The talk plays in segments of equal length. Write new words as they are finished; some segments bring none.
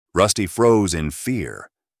Rusty froze in fear,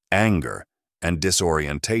 anger, and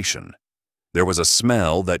disorientation. There was a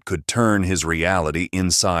smell that could turn his reality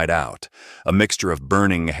inside out, a mixture of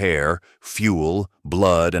burning hair, fuel,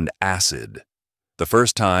 blood, and acid. The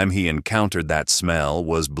first time he encountered that smell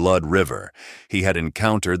was Blood River. He had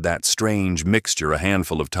encountered that strange mixture a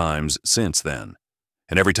handful of times since then,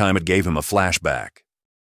 and every time it gave him a flashback.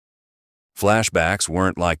 Flashbacks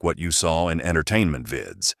weren't like what you saw in entertainment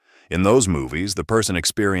vids. In those movies, the person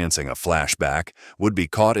experiencing a flashback would be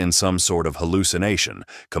caught in some sort of hallucination,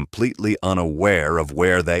 completely unaware of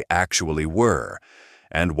where they actually were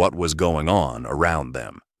and what was going on around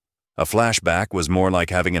them. A flashback was more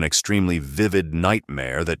like having an extremely vivid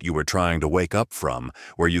nightmare that you were trying to wake up from,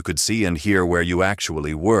 where you could see and hear where you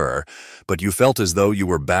actually were, but you felt as though you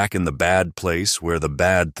were back in the bad place where the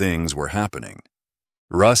bad things were happening.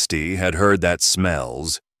 Rusty had heard that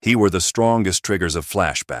smells were the strongest triggers of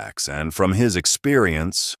flashbacks, and from his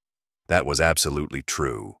experience, that was absolutely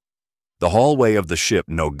true. The hallway of the ship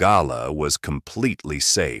Nogala was completely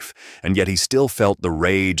safe, and yet he still felt the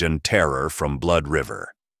rage and terror from Blood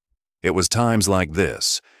River. It was times like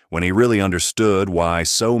this, when he really understood why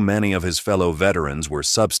so many of his fellow veterans were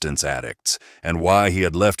substance addicts, and why he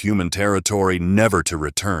had left human territory never to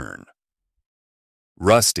return.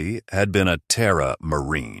 Rusty had been a Terra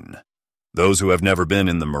Marine. Those who have never been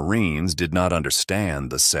in the Marines did not understand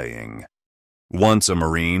the saying, "Once a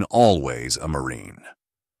Marine, always a Marine."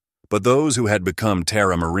 But those who had become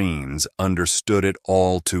Terra Marines understood it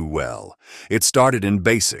all too well. It started in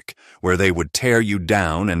basic, where they would tear you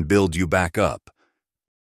down and build you back up.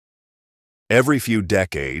 Every few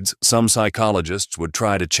decades, some psychologists would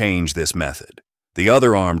try to change this method. The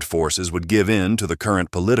other armed forces would give in to the current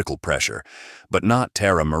political pressure, but not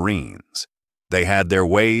Terra Marines. They had their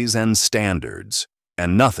ways and standards,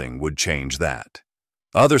 and nothing would change that.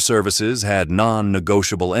 Other services had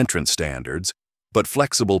non-negotiable entrance standards, but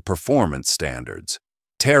flexible performance standards.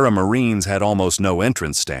 Terra Marines had almost no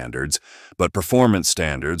entrance standards, but performance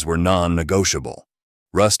standards were non-negotiable.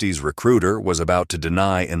 Rusty's recruiter was about to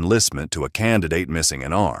deny enlistment to a candidate missing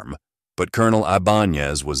an arm, but Colonel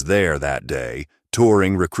Ibanez was there that day,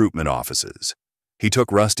 touring recruitment offices. He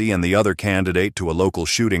took Rusty and the other candidate to a local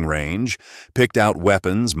shooting range, picked out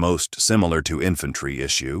weapons most similar to infantry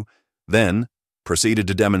issue, then proceeded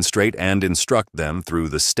to demonstrate and instruct them through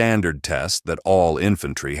the standard test that all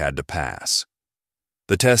infantry had to pass.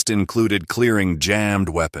 The test included clearing jammed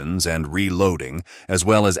weapons and reloading, as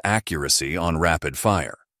well as accuracy on rapid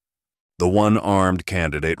fire. The one-armed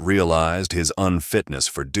candidate realized his unfitness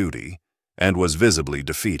for duty and was visibly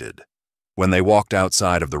defeated. When they walked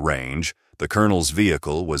outside of the range, the colonel's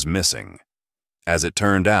vehicle was missing. As it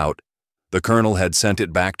turned out, the colonel had sent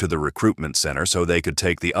it back to the recruitment center so they could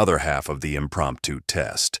take the other half of the impromptu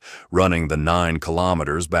test, running the 9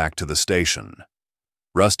 kilometers back to the station.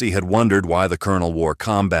 Rusty had wondered why the colonel wore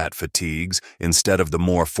combat fatigues instead of the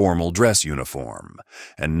more formal dress uniform,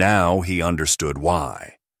 and now he understood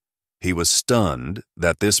why. He was stunned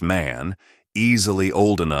that this man, easily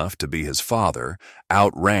old enough to be his father,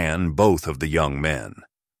 outran both of the young men.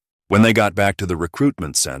 When they got back to the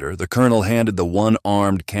recruitment center, the colonel handed the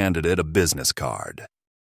one-armed candidate a business card.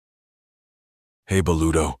 "Hey,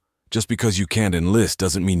 Boludo, just because you can't enlist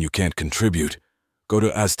doesn't mean you can't contribute. Go to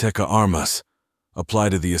Azteca Armas. Apply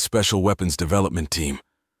to the Special Weapons Development Team.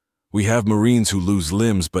 We have Marines who lose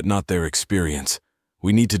limbs but not their experience.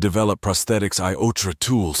 We need to develop prosthetics IOTRA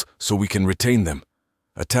tools so we can retain them.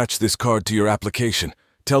 Attach this card to your application.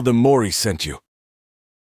 Tell them Maury sent you."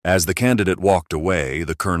 As the candidate walked away,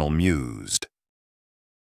 the colonel mused.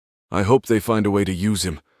 "I hope they find a way to use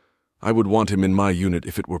him. I would want him in my unit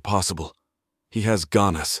if it were possible. He has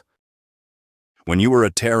ganas." When you were a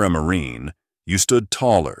Terra Marine, you stood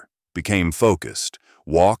taller, became focused,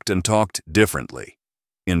 walked and talked differently.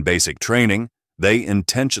 In basic training, they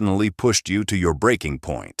intentionally pushed you to your breaking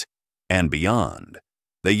point and beyond.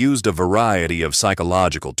 They used a variety of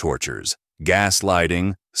psychological tortures,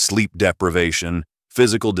 gaslighting, sleep deprivation,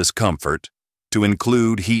 physical discomfort, to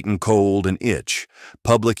include heat and cold and itch,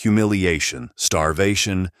 public humiliation,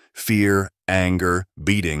 starvation, fear, anger,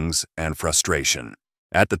 beatings, and frustration.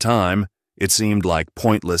 At the time, it seemed like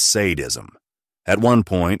pointless sadism. At one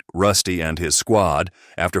point, Rusty and his squad,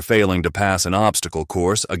 after failing to pass an obstacle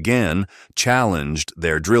course, again challenged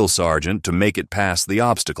their drill sergeant to make it past the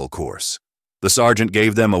obstacle course. The sergeant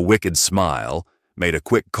gave them a wicked smile, made a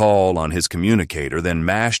quick call on his communicator, then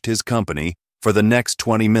mashed his company for the next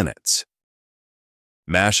 20 minutes.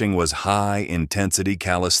 Mashing was high-intensity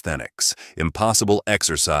calisthenics, impossible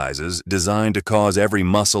exercises designed to cause every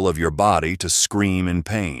muscle of your body to scream in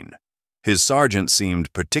pain. His sergeant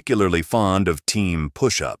seemed particularly fond of team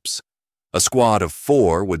push-ups. A squad of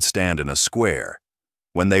 4 would stand in a square.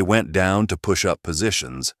 When they went down to push-up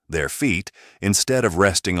positions, their feet, instead of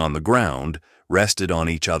resting on the ground, rested on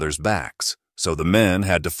each other's backs, so the men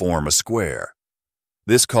had to form a square.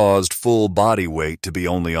 This caused full body weight to be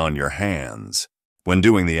only on your hands. When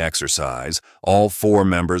doing the exercise, all 4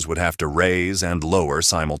 members would have to raise and lower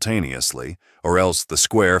simultaneously, or else the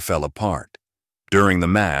square fell apart. During the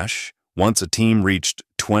mash, once a team reached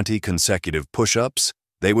 20 consecutive push-ups,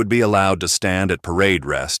 they would be allowed to stand at parade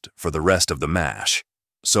rest for the rest of the mash.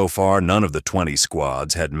 So far, none of the 20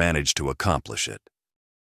 squads had managed to accomplish it.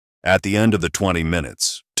 At the end of the 20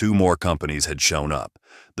 minutes, 2 more companies had shown up.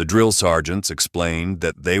 The drill sergeants explained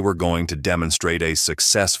that they were going to demonstrate a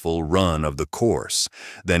successful run of the course.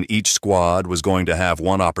 Then each squad was going to have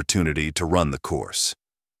 1 opportunity to run the course.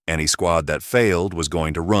 Any squad that failed was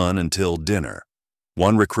going to run until dinner.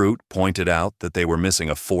 One recruit pointed out that they were missing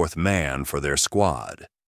a 4th man for their squad.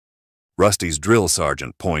 Rusty's drill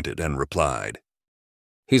sergeant pointed and replied,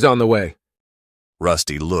 "He's on the way."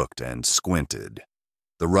 Rusty looked and squinted.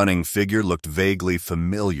 The running figure looked vaguely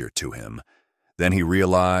familiar to him. Then he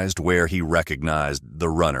realized where he recognized the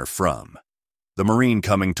runner from. The Marine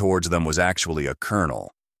coming towards them was actually a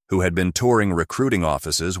colonel who had been touring recruiting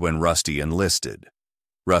offices when Rusty enlisted.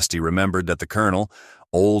 Rusty remembered that the colonel,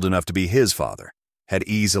 old enough to be his father, had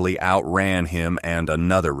easily outran him and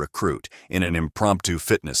another recruit in an impromptu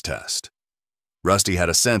fitness test. Rusty had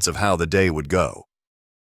a sense of how the day would go.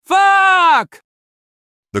 Fuck!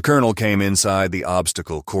 The colonel came inside the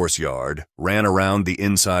obstacle course yard, ran around the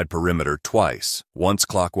inside perimeter twice, once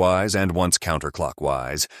clockwise and once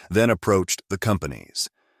counterclockwise, then approached the companies.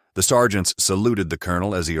 The sergeants saluted the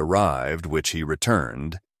colonel as he arrived, which he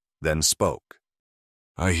returned, then spoke.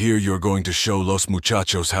 I hear you're going to show Los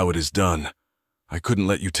Muchachos how it is done. I couldn't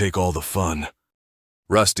let you take all the fun.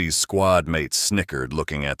 Rusty's squad mate snickered,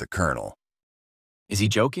 looking at the colonel. Is he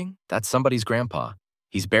joking? That's somebody's grandpa.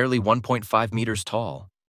 He's barely 1.5 meters tall.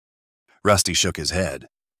 Rusty shook his head.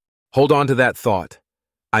 Hold on to that thought.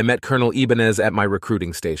 I met Colonel Ibanez at my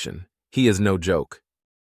recruiting station. He is no joke.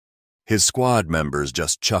 His squad members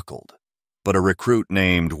just chuckled, but a recruit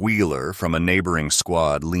named Wheeler from a neighboring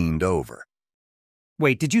squad leaned over.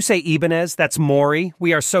 Wait, did you say Ibanez? That's Maury?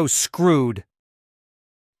 We are so screwed.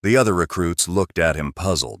 The other recruits looked at him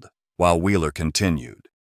puzzled, while Wheeler continued.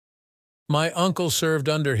 My uncle served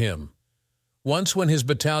under him. Once when his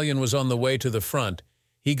battalion was on the way to the front,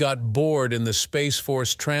 he got bored in the Space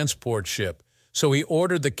Force transport ship, so he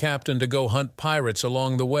ordered the captain to go hunt pirates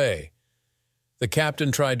along the way. The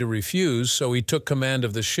captain tried to refuse, so he took command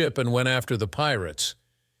of the ship and went after the pirates.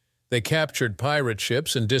 They captured pirate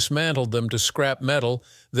ships and dismantled them to scrap metal,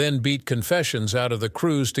 then beat confessions out of the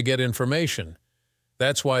crews to get information.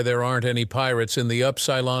 That's why there aren't any pirates in the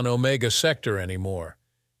Upsilon Omega sector anymore.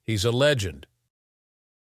 He's a legend.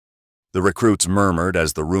 The recruits murmured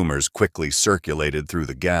as the rumors quickly circulated through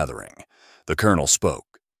the gathering. The colonel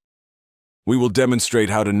spoke. We will demonstrate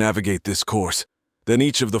how to navigate this course. Then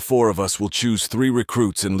each of the 4 of us will choose 3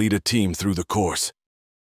 recruits and lead a team through the course.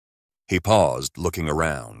 He paused, looking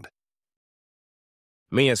around.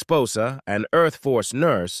 Mi esposa, an Earth Force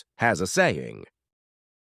nurse, has a saying.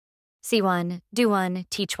 See one, do one,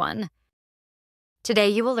 teach one. Today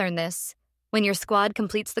you will learn this. When your squad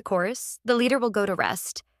completes the course, the leader will go to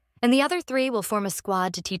rest, and the other 3 will form a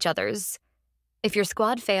squad to teach others. If your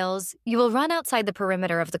squad fails, you will run outside the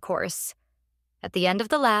perimeter of the course. At the end of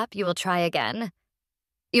the lap, you will try again.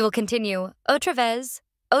 You will continue otra vez,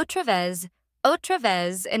 otra vez, otra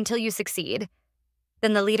vez until you succeed.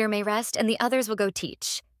 Then the leader may rest and the others will go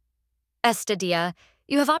teach. Esta dia,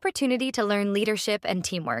 you have opportunity to learn leadership and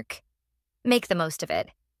teamwork. Make the most of it.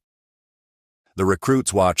 The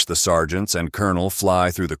recruits watched the sergeants and colonel fly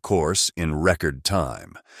through the course in record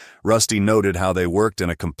time. Rusty noted how they worked in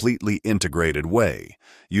a completely integrated way,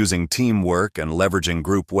 using teamwork and leveraging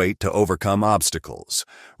group weight to overcome obstacles.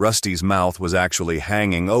 Rusty's mouth was actually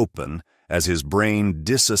hanging open as his brain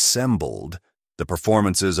disassembled the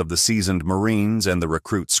performances of the seasoned Marines and the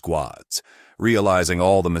recruit squads, realizing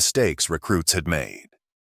all the mistakes recruits had made.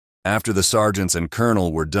 After the sergeants and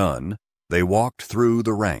colonel were done, they walked through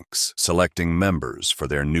the ranks, selecting members for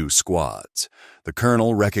their new squads. The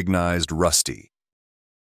colonel recognized Rusty.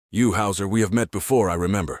 You, Hauser, we have met before, I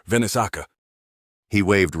remember. Venisaka. He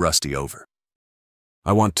waved Rusty over.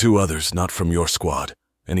 I want 2 others, not from your squad.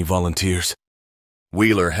 Any volunteers?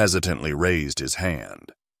 Wheeler hesitantly raised his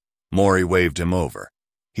hand. Maury waved him over.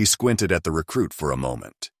 He squinted at the recruit for a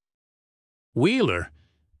moment. Wheeler,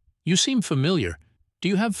 you seem familiar. Do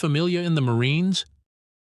you have familia in the Marines?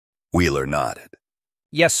 Wheeler nodded.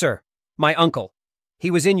 Yes, sir. My uncle.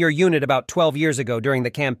 He was in your unit about 12 years ago during the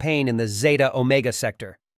campaign in the Zeta Omega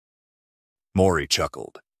sector. Maury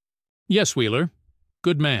chuckled. Yes, Wheeler.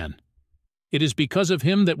 Good man. It is because of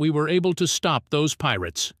him that we were able to stop those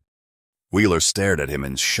pirates. Wheeler stared at him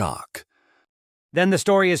in shock. Then the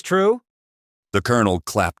story is true? The colonel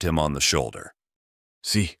clapped him on the shoulder.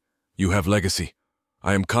 See, you have legacy.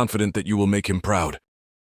 I am confident that you will make him proud.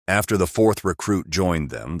 After the fourth recruit joined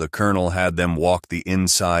them, the colonel had them walk the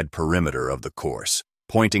inside perimeter of the course,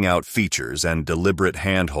 pointing out features and deliberate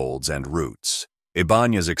handholds and routes.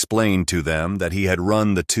 Ibanez explained to them that he had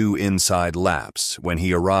run the 2 inside laps when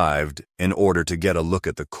he arrived in order to get a look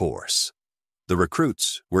at the course. The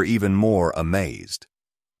recruits were even more amazed.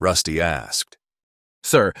 Rusty asked,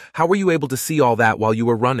 Sir, how were you able to see all that while you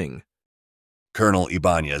were running? Colonel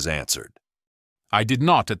Ibanez answered, I did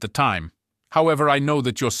not at the time. However, I know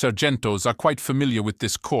that your sergentos are quite familiar with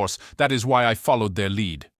this course. That is why I followed their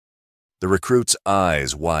lead. The recruit's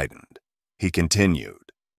eyes widened. He continued,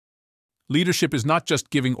 Leadership is not just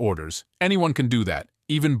giving orders. Anyone can do that,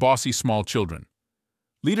 even bossy small children.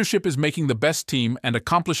 Leadership is making the best team and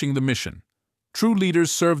accomplishing the mission. True leaders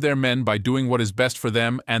serve their men by doing what is best for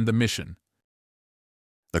them and the mission.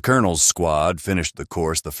 The colonel's squad finished the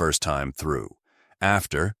course the first time through.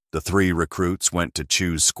 After, the 3 recruits went to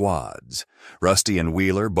choose squads. Rusty and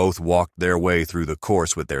Wheeler both walked their way through the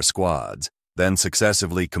course with their squads, then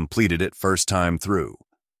successively completed it first time through.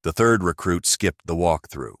 The 3rd recruit skipped the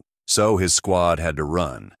walkthrough, so his squad had to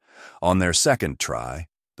run. On their second try,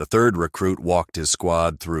 the 3rd recruit walked his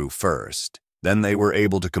squad through first. Then they were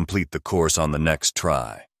able to complete the course on the next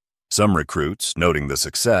try. Some recruits, noting the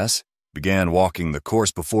success, began walking the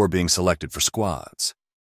course before being selected for squads.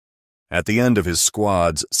 At the end of his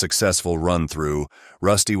squad's successful run-through,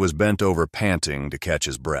 Rusty was bent over panting to catch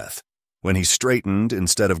his breath. When he straightened,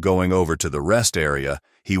 instead of going over to the rest area,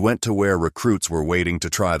 he went to where recruits were waiting to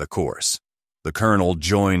try the course. The colonel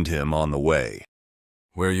joined him on the way.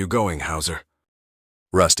 Where are you going, Hauser?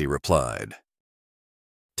 Rusty replied,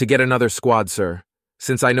 To get another squad, sir.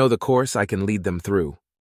 Since I know the course, I can lead them through.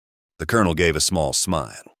 The colonel gave a small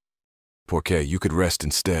smile. Porque, you could rest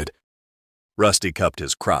instead. Rusty cupped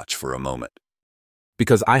his crotch for a moment.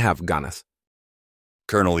 Because I have ganas.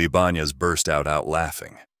 Colonel Ibanez burst out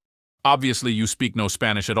laughing. Obviously, you speak no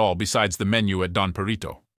Spanish at all besides the menu at Don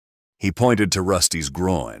Perito. He pointed to Rusty's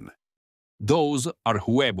groin. Those are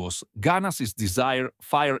huevos. Ganas is desire,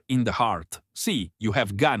 fire in the heart. See, you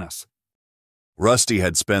have ganas. Rusty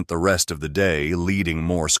had spent the rest of the day leading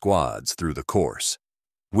more squads through the course.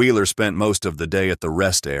 Wheeler spent most of the day at the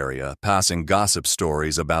rest area, passing gossip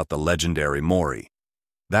stories about the legendary Maury.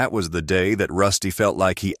 That was the day that Rusty felt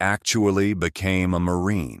like he actually became a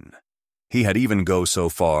Marine. He had even go so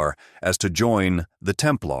far as to join the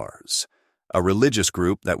Templars, a religious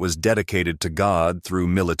group that was dedicated to God through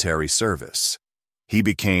military service. He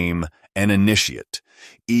became an initiate,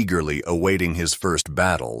 eagerly awaiting his first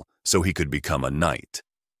battle so he could become a knight.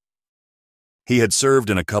 He had served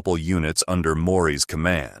in a couple units under Maury's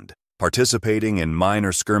command, participating in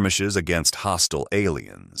minor skirmishes against hostile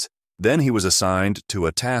aliens. Then he was assigned to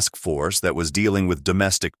a task force that was dealing with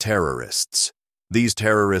domestic terrorists. These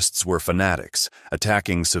terrorists were fanatics,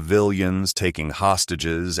 attacking civilians, taking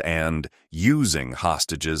hostages, and using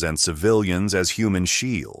hostages and civilians as human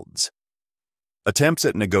shields. Attempts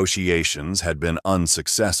at negotiations had been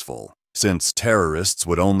unsuccessful, since terrorists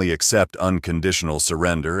would only accept unconditional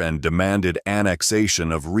surrender and demanded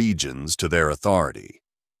annexation of regions to their authority.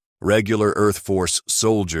 Regular Earth Force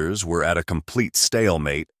soldiers were at a complete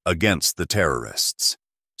stalemate against the terrorists,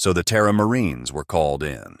 so the Terra Marines were called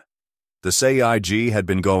in. The SAIG had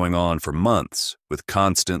been going on for months, with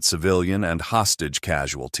constant civilian and hostage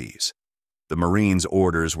casualties. The Marines'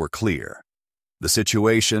 orders were clear. The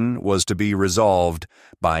situation was to be resolved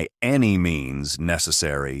by any means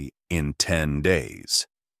necessary in 10 days.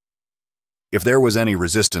 If there was any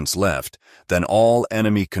resistance left, then all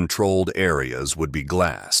enemy-controlled areas would be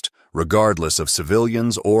glassed, regardless of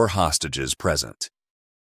civilians or hostages present.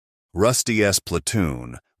 Rusty's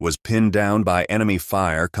platoon was pinned down by enemy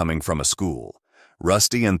fire coming from a school.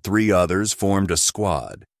 Rusty and 3 others formed a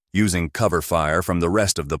squad, using cover fire from the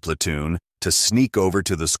rest of the platoon to sneak over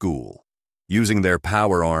to the school. Using their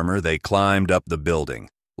power armor, they climbed up the building,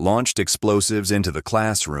 launched explosives into the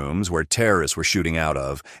classrooms where terrorists were shooting out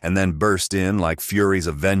of, and then burst in like furies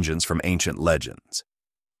of vengeance from ancient legends.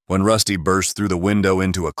 When Rusty burst through the window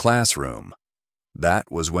into a classroom,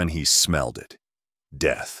 that was when he smelled it.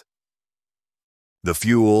 Death. The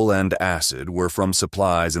fuel and acid were from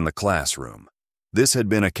supplies in the classroom. This had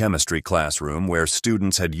been a chemistry classroom where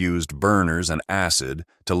students had used burners and acid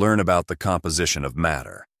to learn about the composition of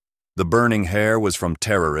matter. The burning hair was from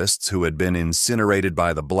terrorists who had been incinerated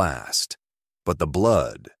by the blast, but the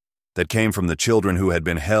blood that came from the children who had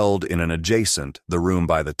been held in an adjacent the room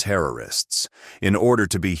by the terrorists, in order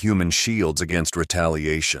to be human shields against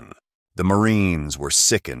retaliation. The Marines were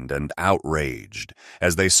sickened and outraged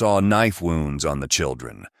as they saw knife wounds on the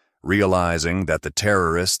children, realizing that the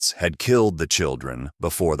terrorists had killed the children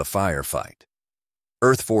before the firefight.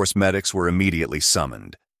 Earth Force medics were immediately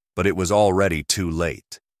summoned, but it was already too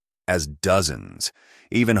late. As dozens,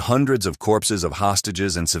 even hundreds of corpses of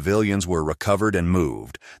hostages and civilians were recovered and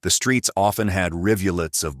moved, the streets often had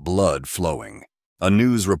rivulets of blood flowing. A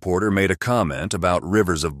news reporter made a comment about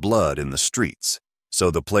rivers of blood in the streets,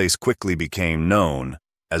 so the place quickly became known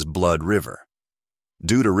as Blood River.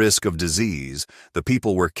 Due to risk of disease, the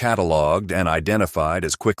people were cataloged and identified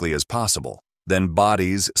as quickly as possible, then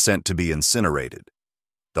bodies sent to be incinerated.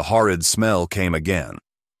 The horrid smell came again.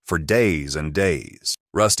 For days and days,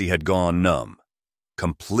 Rusty had gone numb,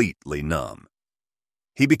 completely numb.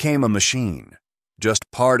 He became a machine,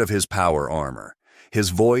 just part of his power armor. His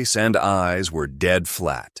voice and eyes were dead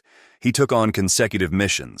flat. He took on consecutive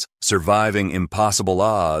missions, surviving impossible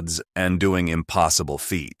odds and doing impossible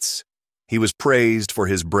feats. He was praised for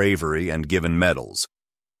his bravery and given medals,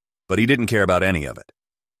 but he didn't care about any of it.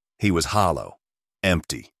 He was hollow,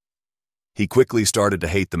 empty. He quickly started to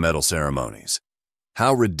hate the medal ceremonies.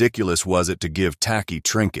 How ridiculous was it to give tacky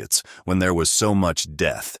trinkets when there was so much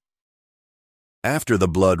death? After the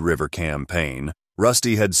Blood River campaign,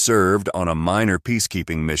 Rusty had served on a minor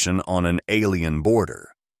peacekeeping mission on an alien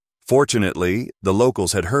border. Fortunately, the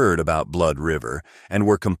locals had heard about Blood River and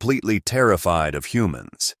were completely terrified of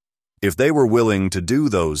humans. If they were willing to do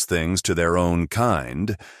those things to their own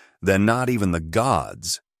kind, then not even the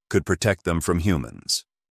gods could protect them from humans.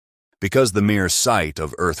 Because the mere sight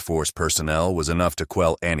of Earth Force personnel was enough to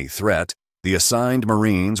quell any threat, the assigned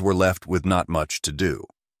Marines were left with not much to do.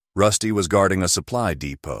 Rusty was guarding a supply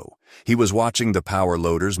depot. He was watching the power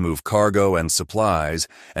loaders move cargo and supplies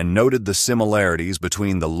and noted the similarities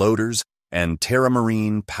between the loaders and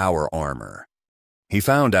Terramarine power armor. He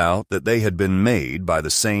found out that they had been made by the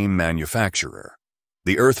same manufacturer.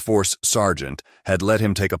 The Earth Force sergeant had let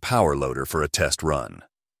him take a power loader for a test run.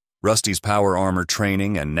 Rusty's power armor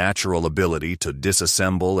training and natural ability to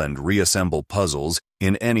disassemble and reassemble puzzles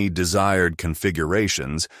in any desired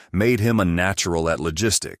configurations made him a natural at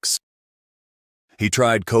logistics. He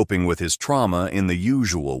tried coping with his trauma in the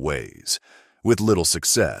usual ways, with little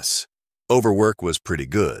success. Overwork was pretty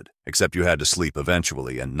good, except you had to sleep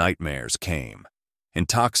eventually and nightmares came.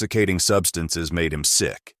 Intoxicating substances made him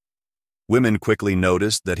sick. Women quickly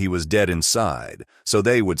noticed that he was dead inside, so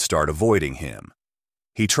they would start avoiding him.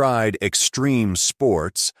 He tried extreme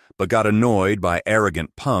sports, but got annoyed by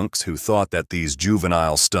arrogant punks who thought that these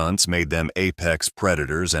juvenile stunts made them apex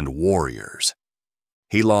predators and warriors.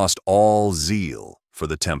 He lost all zeal for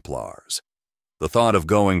the Templars. The thought of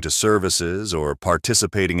going to services or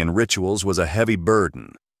participating in rituals was a heavy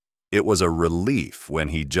burden. It was a relief when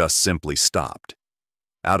he just simply stopped.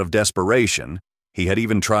 Out of desperation, he had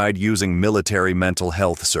even tried using military mental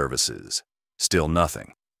health services. Still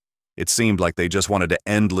nothing. It seemed like they just wanted to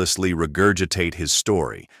endlessly regurgitate his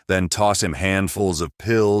story, then toss him handfuls of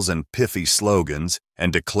pills and pithy slogans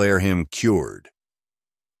and declare him cured.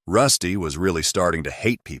 Rusty was really starting to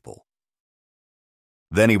hate people.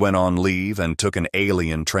 Then he went on leave and took an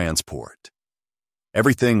alien transport.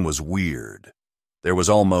 Everything was weird. There was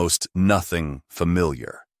almost nothing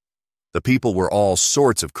familiar. The people were all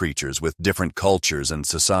sorts of creatures with different cultures and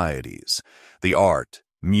societies. The art,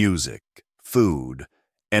 music, food,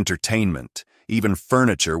 entertainment, even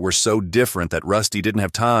furniture were so different that Rusty didn't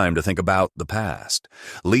have time to think about the past.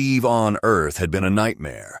 Leave on Earth had been a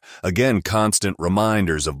nightmare, again constant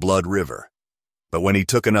reminders of Blood River. But when he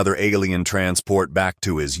took another alien transport back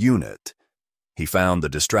to his unit, he found the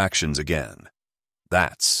distractions again.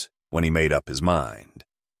 That's when he made up his mind.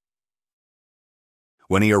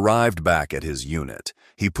 When he arrived back at his unit,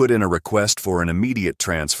 he put in a request for an immediate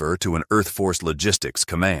transfer to an Earth Force Logistics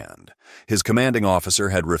Command. His commanding officer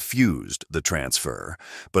had refused the transfer,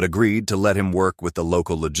 but agreed to let him work with the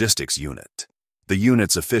local logistics unit. The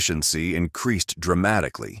unit's efficiency increased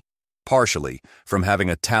dramatically, partially from having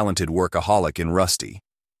a talented workaholic in Rusty,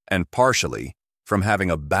 and partially from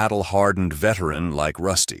having a battle-hardened veteran like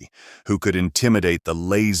Rusty, who could intimidate the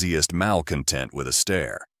laziest malcontent with a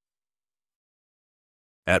stare.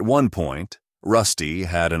 At one point, Rusty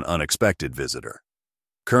had an unexpected visitor.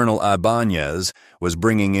 Colonel Ibanez was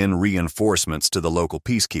bringing in reinforcements to the local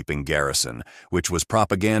peacekeeping garrison, which was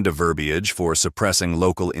propaganda verbiage for suppressing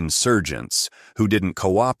local insurgents who didn't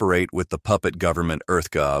cooperate with the puppet government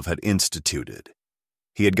EarthGov had instituted.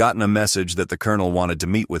 He had gotten a message that the colonel wanted to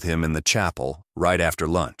meet with him in the chapel right after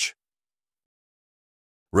lunch.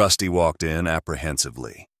 Rusty walked in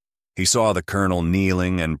apprehensively. He saw the colonel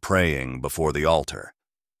kneeling and praying before the altar.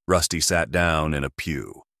 Rusty sat down in a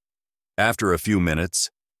pew. After a few minutes,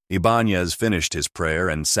 Ibanez finished his prayer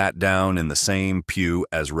and sat down in the same pew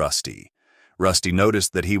as Rusty. Rusty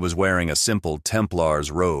noticed that he was wearing a simple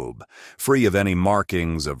Templar's robe, free of any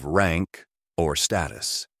markings of rank or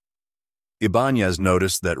status. Ibanez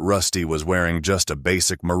noticed that Rusty was wearing just a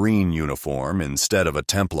basic Marine uniform instead of a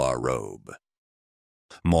Templar robe.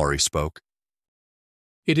 Maury spoke.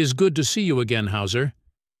 "It is good to see you again, Hauser.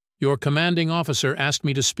 Your commanding officer asked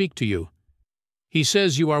me to speak to you. He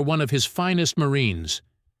says you are one of his finest Marines,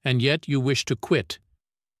 and yet you wish to quit.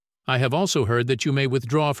 I have also heard that you may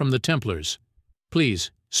withdraw from the Templars.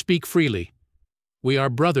 Please, speak freely. We are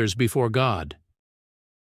brothers before God."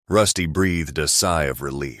 Rusty breathed a sigh of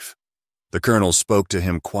relief. The colonel spoke to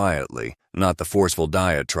him quietly, not the forceful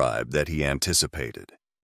diatribe that he anticipated.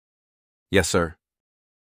 Yes, sir.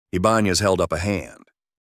 Ibanez held up a hand.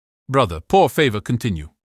 Brother, pour favor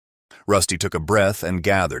continue. Rusty took a breath and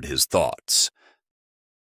gathered his thoughts.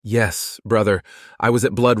 Yes, brother. I was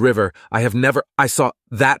at Blood River. I saw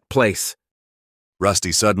that place.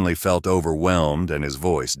 Rusty suddenly felt overwhelmed and his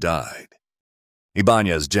voice died.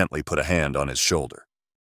 Ibanez gently put a hand on his shoulder.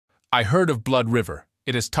 I heard of Blood River.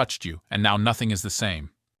 It has touched you, and now nothing is the same.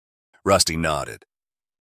 Rusty nodded.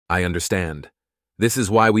 I understand. This is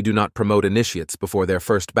why we do not promote initiates before their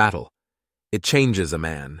first battle. It changes a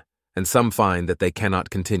man, and some find that they cannot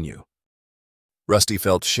continue. Rusty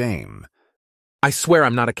felt shame. I swear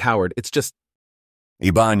I'm not a coward, it's just...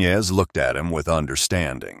 Ibanez looked at him with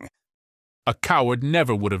understanding. A coward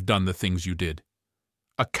never would have done the things you did.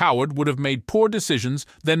 A coward would have made poor decisions,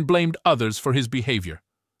 then blamed others for his behavior.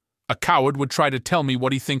 A coward would try to tell me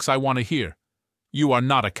what he thinks I want to hear. You are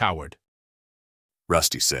not a coward.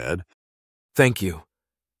 Rusty said. Thank you.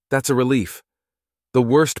 That's a relief. The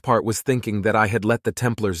worst part was thinking that I had let the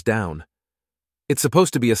Templars down. It's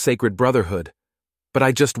supposed to be a sacred brotherhood, but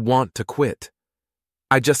I just want to quit.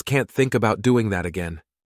 I just can't think about doing that again.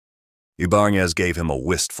 Ibanez gave him a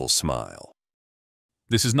wistful smile.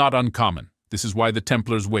 This is not uncommon. This is why the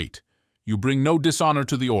Templars wait. You bring no dishonor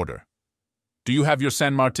to the order. Do you have your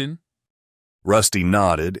San Martin? Rusty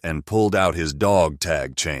nodded and pulled out his dog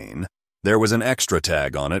tag chain. There was an extra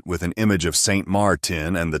tag on it with an image of St.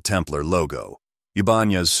 Martin and the Templar logo.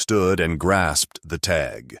 Ibanez stood and grasped the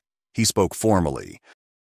tag. He spoke formally.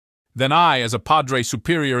 Then I, as a Padre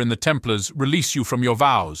Superior in the Templars, release you from your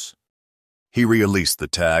vows. He released the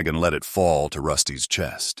tag and let it fall to Rusty's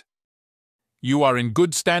chest. You are in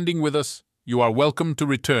good standing with us. You are welcome to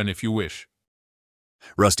return if you wish.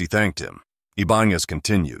 Rusty thanked him. Ibanez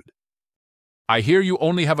continued. I hear you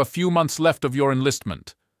only have a few months left of your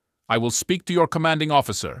enlistment. I will speak to your commanding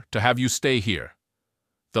officer to have you stay here.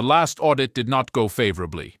 The last audit did not go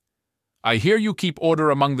favorably. I hear you keep order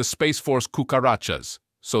among the Space Force cucarachas,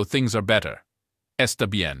 so things are better. Está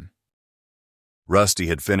bien. Rusty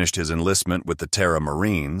had finished his enlistment with the Terra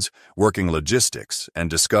Marines, working logistics and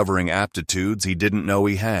discovering aptitudes he didn't know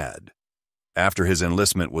he had. After his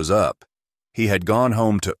enlistment was up, he had gone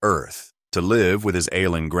home to Earth to live with his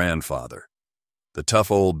ailing grandfather. The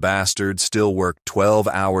tough old bastard still worked 12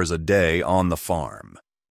 hours a day on the farm.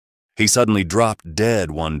 He suddenly dropped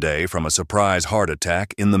dead one day from a surprise heart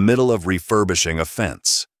attack in the middle of refurbishing a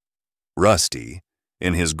fence. Rusty,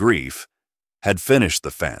 in his grief, had finished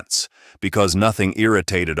the fence because nothing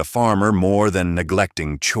irritated a farmer more than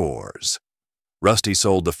neglecting chores. Rusty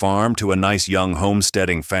sold the farm to a nice young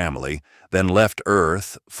homesteading family, then left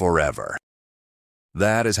Earth forever.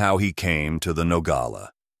 That is how he came to the Nogala,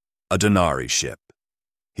 a Denari ship.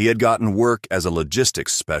 He had gotten work as a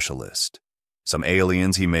logistics specialist. Some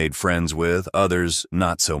aliens he made friends with, others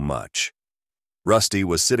not so much. Rusty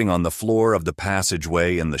was sitting on the floor of the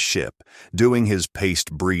passageway in the ship, doing his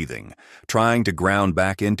paced breathing, trying to ground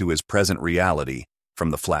back into his present reality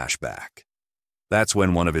from the flashback. That's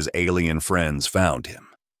when one of his alien friends found him.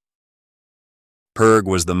 Purg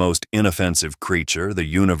was the most inoffensive creature the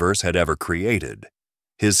universe had ever created.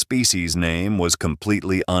 His species name was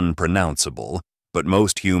completely unpronounceable, but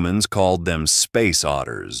most humans called them space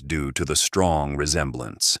otters due to the strong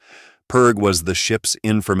resemblance. Purg was the ship's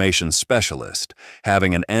information specialist,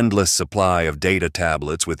 having an endless supply of data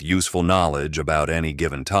tablets with useful knowledge about any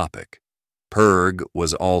given topic. Purg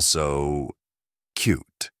was also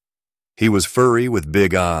cute. He was furry with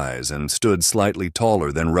big eyes and stood slightly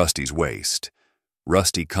taller than Rusty's waist.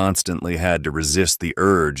 Rusty constantly had to resist the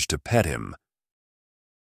urge to pet him.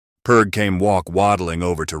 Purg came waddling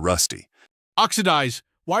over to Rusty. Oxidize!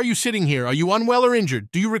 Why are you sitting here? Are you unwell or injured?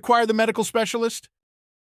 Do you require the medical specialist?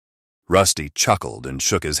 Rusty chuckled and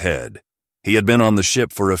shook his head. He had been on the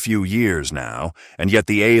ship for a few years now, and yet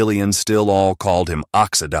the aliens still all called him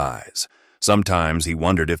Oxidize. Sometimes he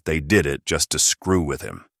wondered if they did it just to screw with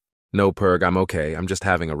him. No, Purg, I'm okay. I'm just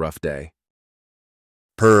having a rough day.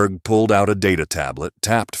 Purg pulled out a data tablet,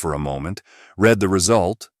 tapped for a moment, read the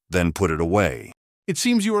result, then put it away. It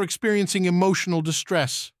seems you are experiencing emotional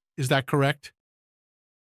distress. Is that correct?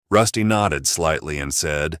 Rusty nodded slightly and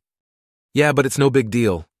said, Yeah, but it's no big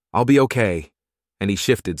deal. I'll be okay. And he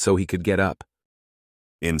shifted so he could get up.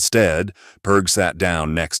 Instead, Purg sat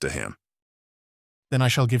down next to him. Then I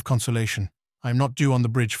shall give consolation. I am not due on the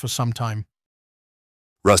bridge for some time.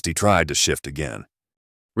 Rusty tried to shift again.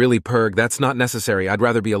 Really, Purg, that's not necessary. I'd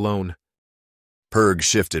rather be alone. Purg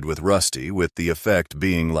shifted with Rusty, with the effect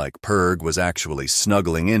being like Purg was actually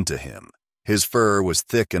snuggling into him. His fur was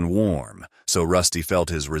thick and warm, so Rusty felt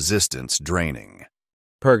his resistance draining.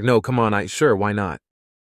 Purg, no, come on, sure, why not?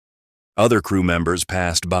 Other crew members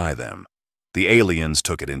passed by them. The aliens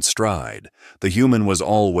took it in stride. The human was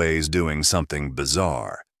always doing something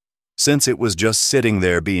bizarre. Since it was just sitting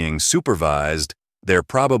there being supervised, there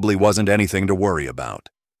probably wasn't anything to worry about.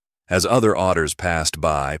 As other otters passed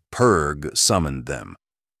by, Purg summoned them.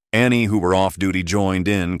 Any who were off duty joined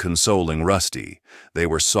in, consoling Rusty. They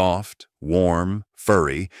were soft, warm,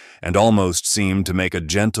 furry, and almost seemed to make a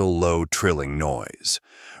gentle, low, trilling noise.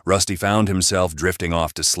 Rusty found himself drifting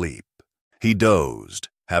off to sleep. He dozed,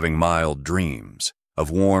 having mild dreams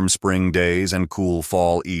of warm spring days and cool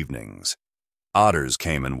fall evenings. Otters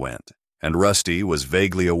came and went, and Rusty was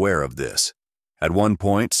vaguely aware of this. At one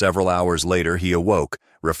point, several hours later, he awoke,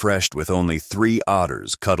 refreshed with only 3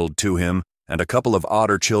 otters cuddled to him and a couple of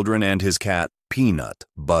otter children and his cat, Peanut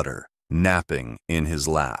Butter, napping in his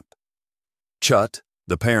lap. Chut,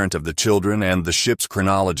 the parent of the children and the ship's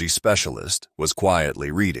chronology specialist, was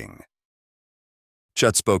quietly reading.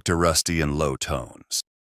 Chut spoke to Rusty in low tones.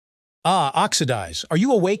 Ah, Oxidize, are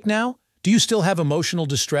you awake now? Do you still have emotional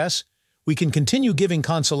distress? We can continue giving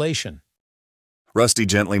consolation. Rusty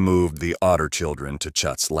gently moved the otter children to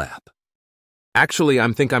Chut's lap. Actually,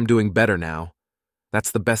 I think I'm doing better now.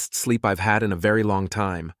 That's the best sleep I've had in a very long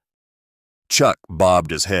time. Chuck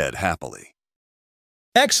bobbed his head happily.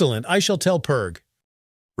 Excellent, I shall tell Purg.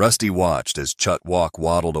 Rusty watched as Chut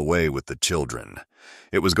waddled away with the children.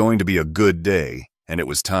 It was going to be a good day, and it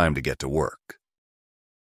was time to get to work.